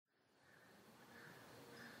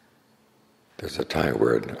There's a Thai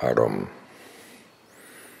word, arom,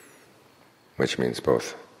 which means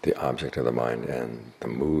both the object of the mind and the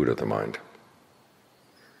mood of the mind.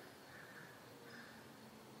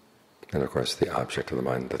 And of course the object of the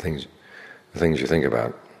mind, the things you think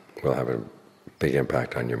about will have a big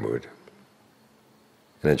impact on your mood.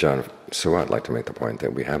 And Ajahn Suwat like to make the point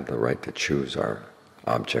that we have the right to choose our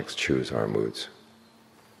objects, choose our moods.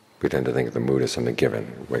 We tend to think of the mood as something given.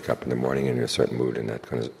 You wake up in the morning and you're in a certain mood and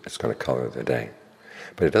it's going to color the day.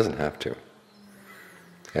 But it doesn't have to.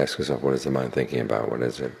 Ask yourself, what is the mind thinking about? What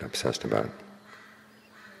is it obsessed about?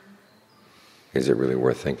 Is it really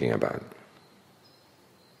worth thinking about?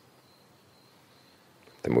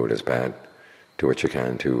 If the mood is bad, do what you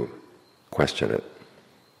can to question it.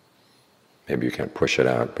 Maybe you can't push it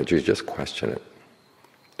out, but you just question it.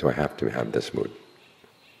 Do I have to have this mood?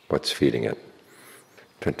 What's feeding it?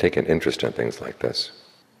 To take an interest in things like this.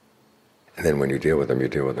 And then when you deal with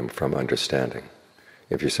them from understanding.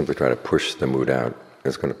 If you simply try to push the mood out,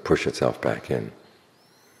 it's going to push itself back in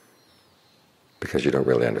because you don't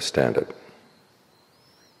really understand it.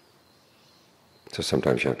 So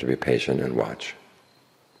sometimes you have to be patient and watch.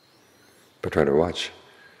 But try to watch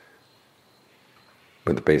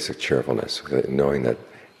with the basic cheerfulness, knowing that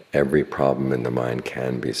every problem in the mind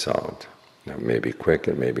can be solved. Now, it may be quick,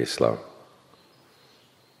 it may be slow.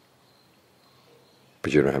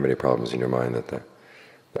 But you don't have any problems in your mind that the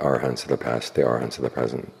arahants of the past, the arahants of the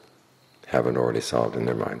present, haven't already solved in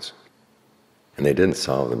their minds. And they didn't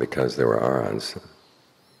solve them because they were arahants.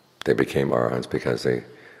 They became arahants because they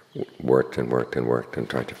worked and worked and worked and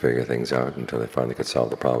tried to figure things out until they finally could solve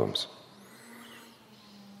the problems.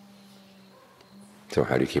 So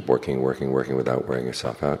how do you keep working without wearing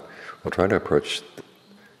yourself out? Well, try to approach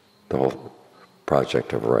the whole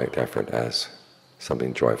project of right effort as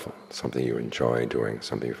something joyful, something you enjoy doing,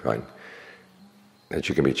 something you find that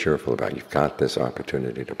you can be cheerful about. You've got this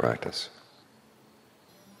opportunity to practice.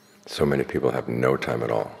 So many people have no time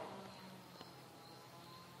at all.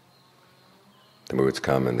 The moods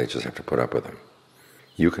come and they just have to put up with them.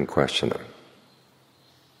 You can question them.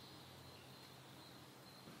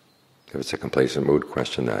 If it's a complacent mood,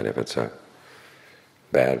 question that. If it's a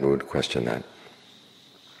bad mood, question that.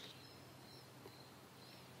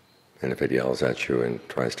 And if it yells at you and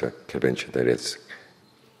tries to convince you that it's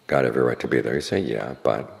got every right to be there, you say, yeah,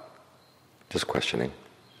 but just questioning.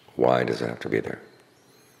 Why does it have to be there?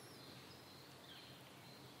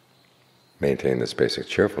 Maintain this basic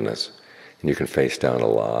cheerfulness, and you can face down a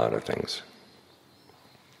lot of things.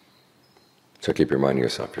 So keep reminding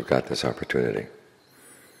yourself, you've got this opportunity.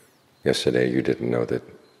 Yesterday you didn't know that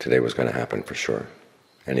today was going to happen for sure.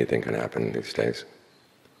 Anything can happen these days.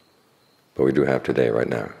 But we do have today, right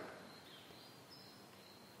now.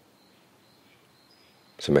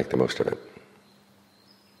 So make the most of it.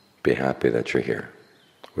 Be happy that you're here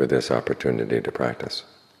with this opportunity to practice.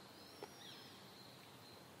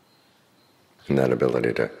 And that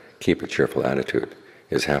ability to keep a cheerful attitude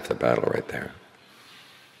is half the battle right there.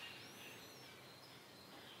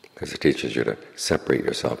 Because it teaches you to separate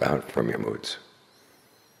yourself out from your moods.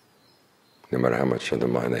 No matter how much of the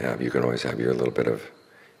mind they have, you can always have your little bit of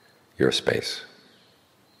your space.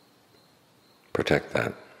 Protect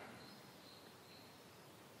that.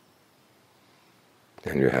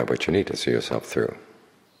 And you have what you need to see yourself through.